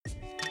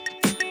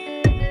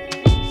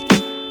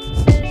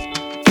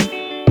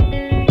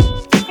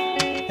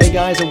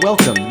guys, and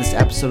welcome to this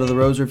episode of the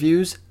Rose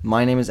Reviews.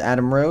 My name is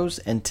Adam Rose,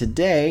 and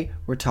today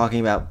we're talking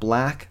about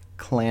Black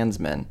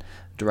Klansman,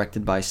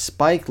 directed by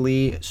Spike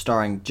Lee,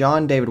 starring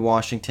John David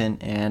Washington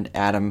and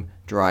Adam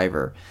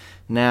Driver.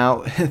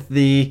 Now,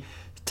 the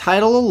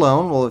title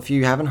alone, well, if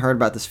you haven't heard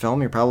about this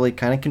film, you're probably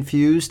kind of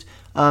confused.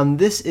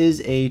 This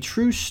is a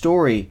true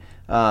story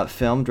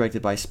film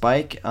directed by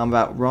Spike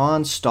about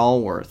Ron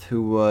Stallworth,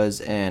 who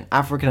was an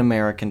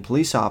African-American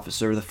police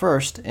officer, the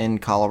first in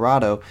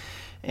Colorado,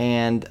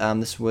 and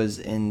this was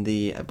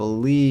I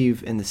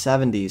believe, in the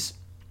 70s,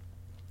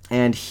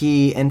 and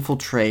he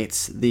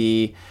infiltrates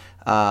the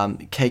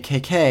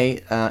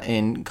KKK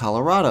in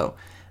Colorado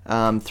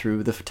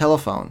through the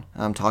telephone,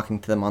 talking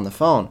to them on the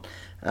phone.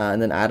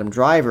 And then Adam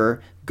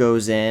Driver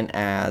goes in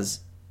as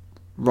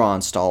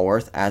Ron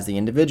Stallworth as the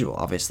individual,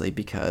 obviously,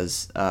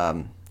 because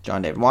John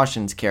David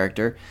Washington's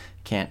character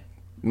can't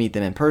meet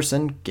them in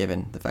person,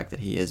 given the fact that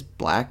he is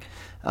black,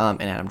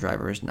 and Adam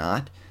Driver is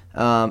not.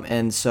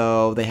 And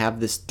so they have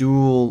this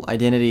dual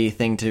identity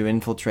thing to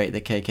infiltrate the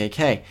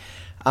KKK.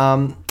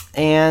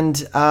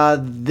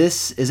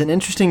 This is an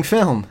interesting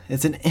film.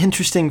 It's an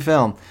interesting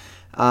film.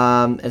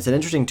 It's an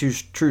interesting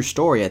true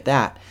story at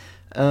that.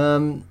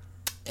 And,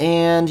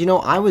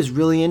 I was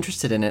really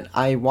interested in it.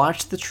 I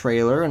watched the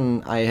trailer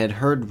and I had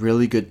heard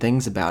really good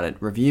things about it,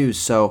 reviews,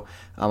 so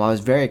I was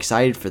very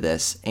excited for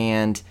this.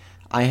 And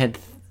I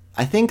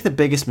think the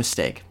biggest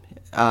mistake,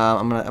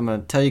 I'm gonna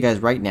tell you guys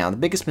right now, the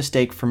biggest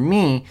mistake for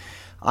me,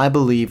 I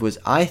believe, was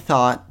I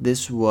thought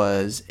this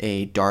was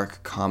a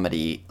dark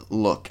comedy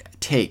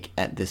take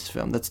at this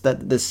film.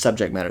 This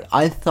subject matter.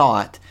 I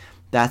thought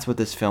that's what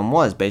this film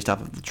was, based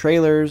off of the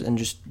trailers and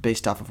just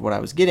based off of what I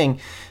was getting,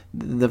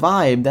 the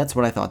vibe. That's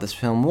what I thought this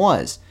film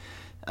was.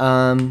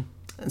 And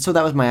so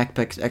that was my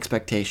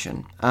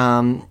expectation.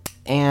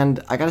 And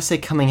I gotta say,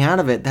 coming out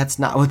of it, that's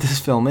not what this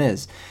film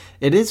is.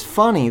 It is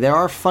funny. There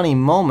are funny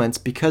moments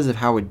because of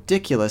how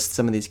ridiculous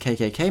some of these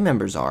KKK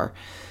members are.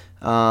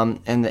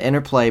 And the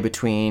interplay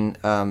between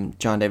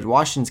John David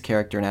Washington's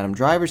character and Adam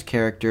Driver's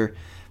character,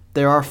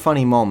 there are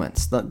funny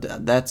moments.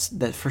 That's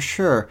for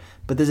sure.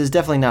 But this is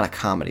definitely not a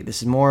comedy.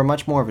 This is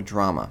much more of a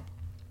drama.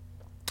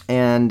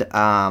 And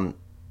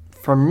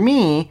for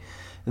me,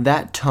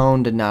 that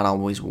tone did not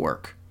always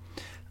work.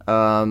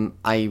 I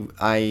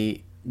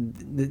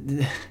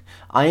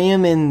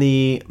am in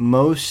the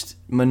most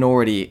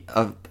minority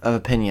of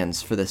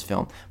opinions for this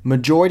film.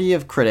 Majority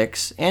of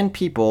critics and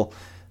people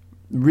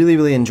really,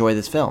 really enjoy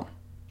this film.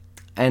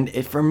 And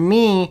for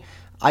me,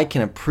 I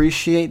can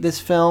appreciate this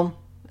film.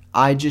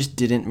 I just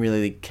didn't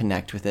really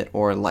connect with it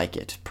or like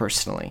it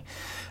personally.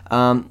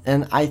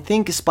 And I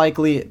think Spike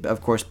Lee,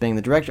 of course, being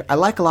the director, I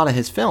like a lot of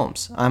his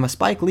films. I'm a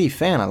Spike Lee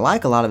fan. I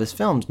like a lot of his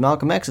films.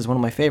 Malcolm X is one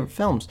of my favorite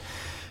films.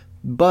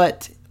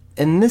 But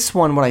in this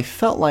one, what I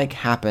felt like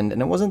happened,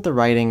 and it wasn't the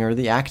writing or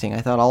the acting,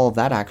 I thought all of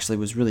that actually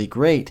was really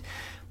great.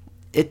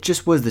 It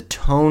just was the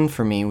tone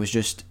for me was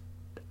just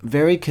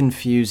very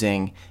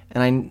confusing,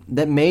 and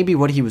that may be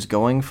what he was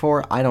going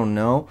for, I don't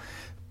know,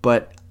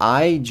 but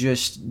I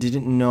just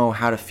didn't know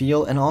how to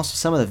feel. And also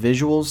some of the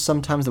visuals,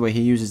 sometimes the way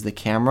he uses the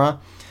camera.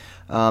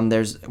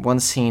 There's one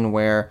scene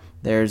where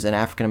there's an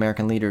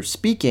African-American leader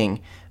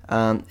speaking,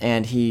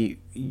 and he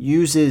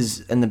uses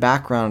in the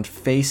background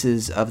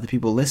faces of the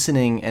people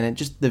listening, and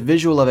the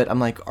visual of it, I'm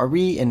like, are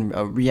we in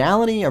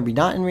reality? Are we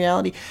not in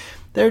reality?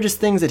 There are just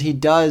things that he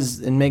does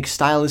and makes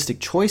stylistic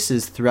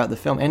choices throughout the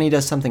film, and he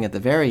does something at the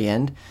very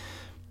end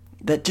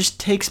that just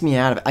takes me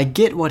out of it. I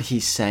get what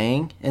he's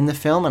saying in the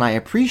film, and I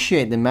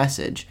appreciate the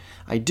message.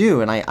 I do,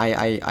 and I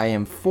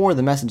am for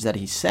the message that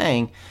he's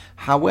saying.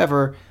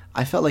 However,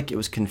 I felt like it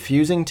was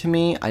confusing to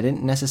me. I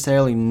didn't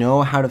necessarily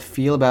know how to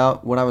feel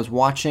about what I was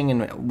watching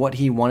and what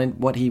he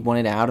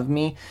wanted out of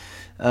me.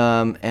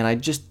 And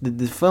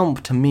the film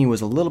to me was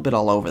a little bit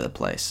all over the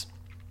place.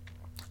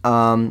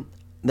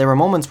 There were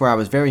moments where I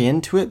was very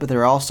into it, but there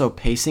were also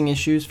pacing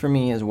issues for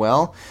me as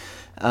well.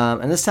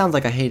 And this sounds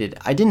like I hated it.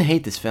 I didn't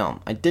hate this film.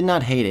 I did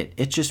not hate it.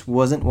 It just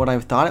wasn't what I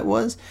thought it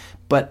was.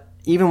 But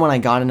even when I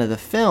got into the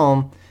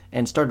film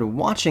and started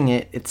watching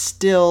it, it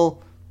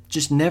still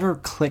just never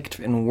clicked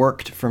and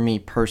worked for me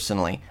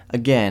personally.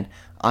 Again,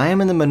 I am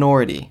in the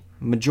minority.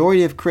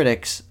 Majority of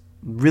critics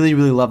really,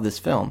 really love this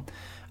film.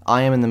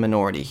 I am in the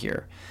minority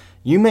here.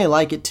 You may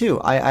like it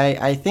too.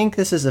 I think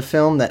this is a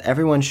film that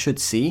everyone should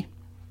see,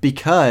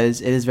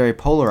 because it is very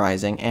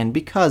polarizing, and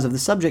because of the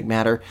subject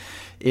matter,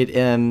 it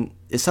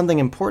is something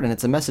important.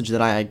 It's a message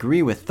that I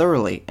agree with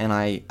thoroughly, and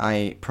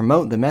I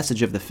promote the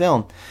message of the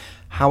film.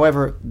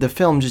 However, the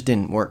film just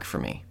didn't work for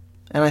me.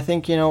 And I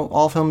think,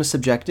 all film is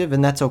subjective,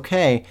 and that's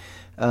okay,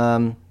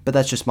 but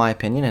that's just my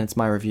opinion, and it's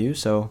my review,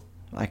 so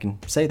I can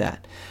say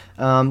that.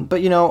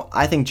 But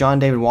I think John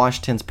David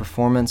Washington's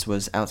performance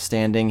was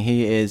outstanding.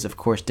 He is, of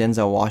course,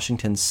 Denzel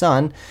Washington's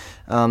son,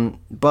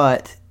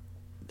 but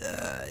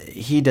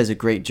he does a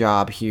great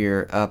job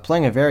here,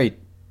 playing a very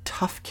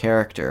tough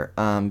character,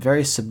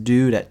 very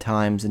subdued at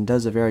times, and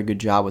does a very good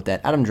job with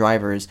that. Adam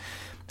Driver is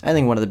I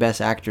think one of the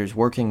best actors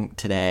working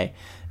today,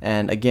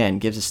 and again,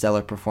 gives a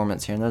stellar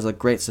performance here. And there's a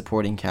great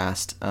supporting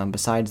cast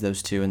besides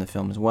those two in the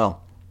film as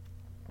well.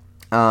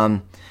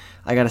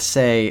 I gotta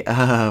say,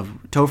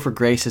 Topher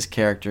Grace's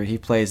character, he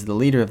plays the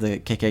leader of the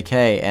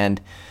KKK, and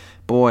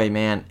boy,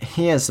 man,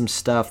 he has some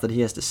stuff that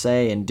he has to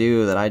say and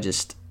do that I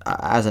just,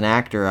 as an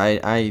actor,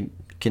 I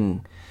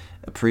can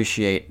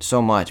appreciate so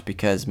much,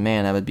 because,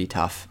 man, that would be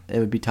tough. It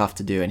would be tough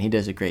to do, and he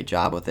does a great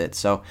job with it.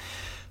 So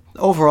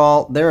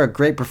overall, there are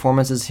great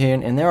performances here,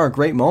 and there are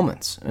great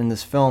moments in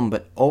this film,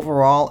 but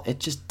overall, it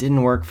just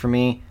didn't work for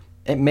me.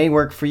 It may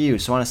work for you.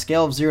 So on a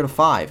scale of 0 to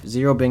 5,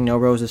 0 being no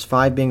roses,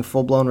 5 being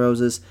full-blown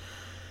roses,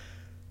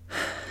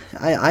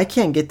 I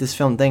can't get this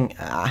film thing.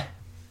 I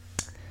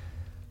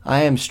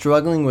am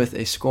struggling with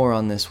a score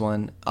on this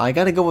one. I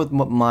got to go with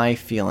what my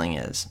feeling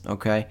is,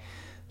 okay?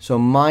 So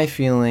my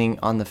feeling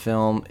on the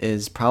film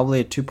is probably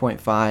a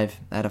 2.5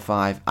 out of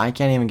 5. I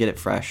can't even get it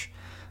fresh.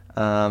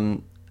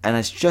 And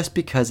it's just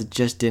because it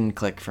just didn't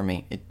click for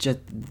me. It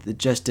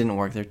just didn't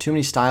work. There are too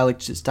many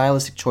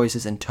stylistic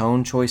choices and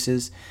tone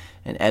choices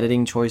and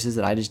editing choices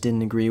that I just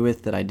didn't agree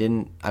with, that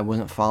I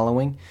wasn't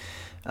following.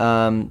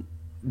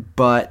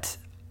 But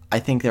I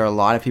think there are a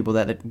lot of people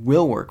that it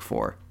will work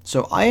for.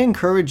 So I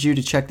encourage you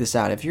to check this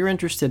out. If you're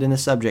interested in the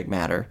subject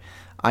matter,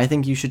 I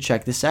think you should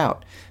check this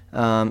out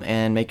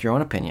and make your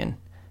own opinion.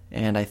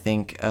 And I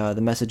think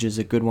the message is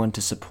a good one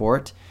to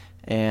support.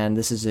 And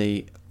this is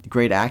a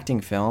great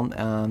acting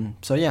film.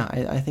 So yeah,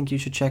 I think you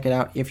should check it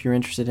out if you're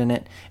interested in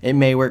it. It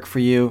may work for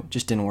you,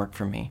 just didn't work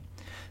for me.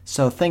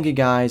 So thank you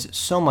guys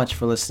so much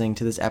for listening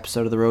to this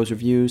episode of the Rose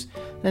Reviews.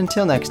 And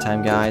until next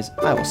time, guys,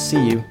 I will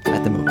see you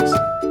at the movies.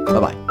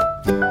 Bye-bye.